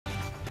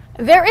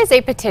There is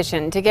a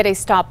petition to get a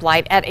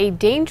stoplight at a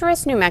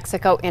dangerous New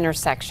Mexico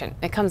intersection.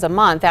 It comes a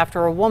month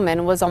after a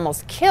woman was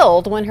almost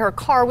killed when her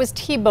car was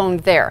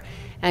T-boned there.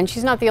 And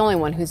she's not the only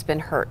one who's been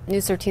hurt.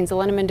 News 13's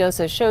Elena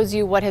Mendoza shows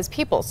you what has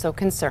people so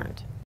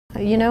concerned.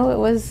 You know, it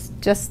was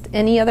just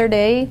any other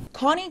day.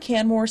 Connie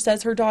Canmore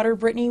says her daughter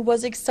Brittany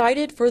was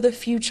excited for the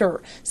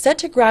future, set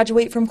to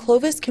graduate from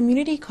Clovis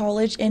Community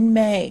College in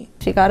May.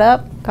 She got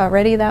up, got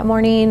ready that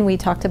morning. We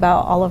talked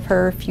about all of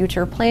her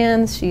future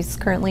plans. She's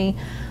currently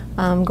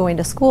going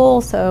to school,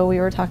 so we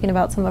were talking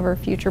about some of her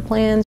future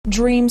plans.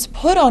 Dreams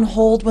put on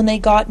hold when they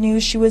got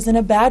news she was in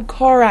a bad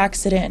car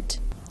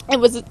accident. It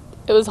was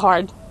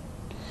hard.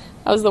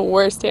 That was the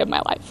worst day of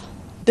my life.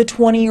 The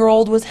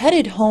 20-year-old was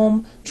headed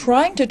home,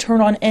 trying to turn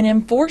on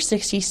NM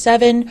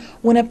 467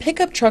 when a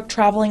pickup truck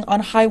traveling on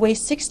Highway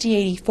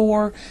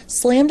 6084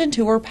 slammed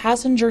into her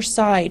passenger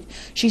side.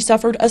 She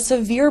suffered a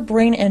severe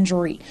brain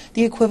injury,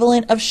 the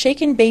equivalent of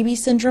shaken baby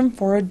syndrome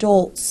for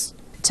adults.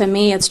 To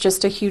me, it's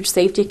just a huge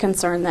safety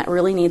concern that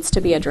really needs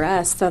to be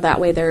addressed, so that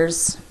way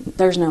there's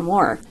no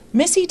more.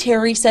 Missy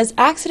Terry says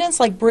accidents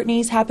like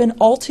Brittany's happen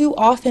all too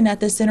often at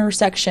this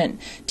intersection.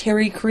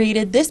 Terry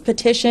created this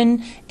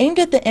petition aimed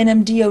at the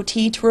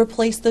NMDOT to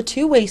replace the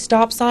two-way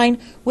stop sign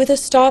with a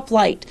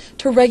stoplight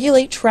to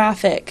regulate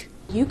traffic.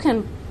 You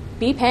can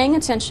be paying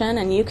attention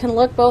and you can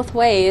look both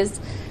ways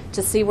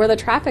to see where the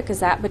traffic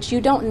is at, but you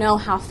don't know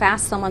how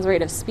fast someone's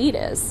rate of speed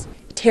is.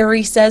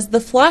 Terry says the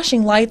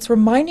flashing lights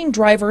reminding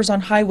drivers on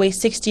Highway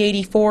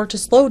 6084 to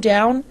slow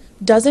down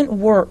doesn't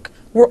work.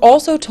 We're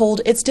also told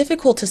it's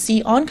difficult to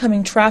see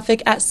oncoming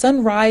traffic at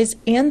sunrise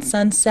and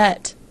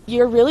sunset.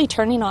 You're really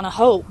turning on a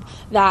hope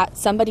that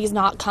somebody's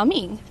not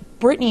coming.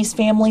 Brittany's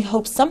family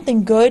hopes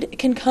something good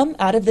can come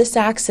out of this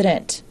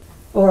accident.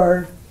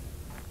 For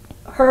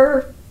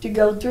her to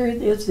go through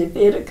this, if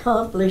it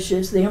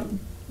accomplishes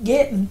them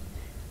getting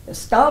a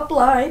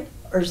stoplight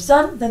or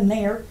something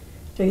there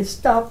to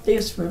stop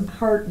this from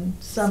hurting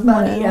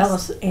somebody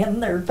else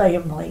and their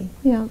family.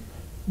 Yeah.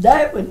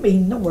 That would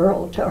mean the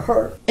world to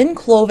her. In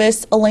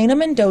Clovis, Elena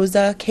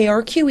Mendoza,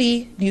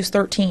 KRQE, News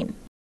 13.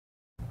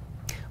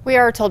 We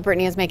are told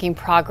Brittany is making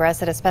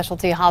progress at a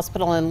specialty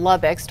hospital in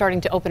Lubbock,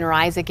 starting to open her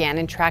eyes again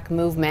and track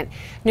movement.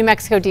 New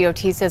Mexico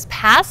DOT says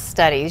past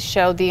studies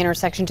show the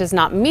intersection does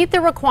not meet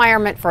the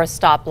requirement for a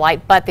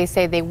stoplight, but they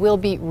say they will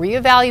be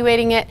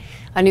reevaluating it.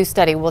 A new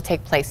study will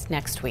take place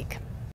next week.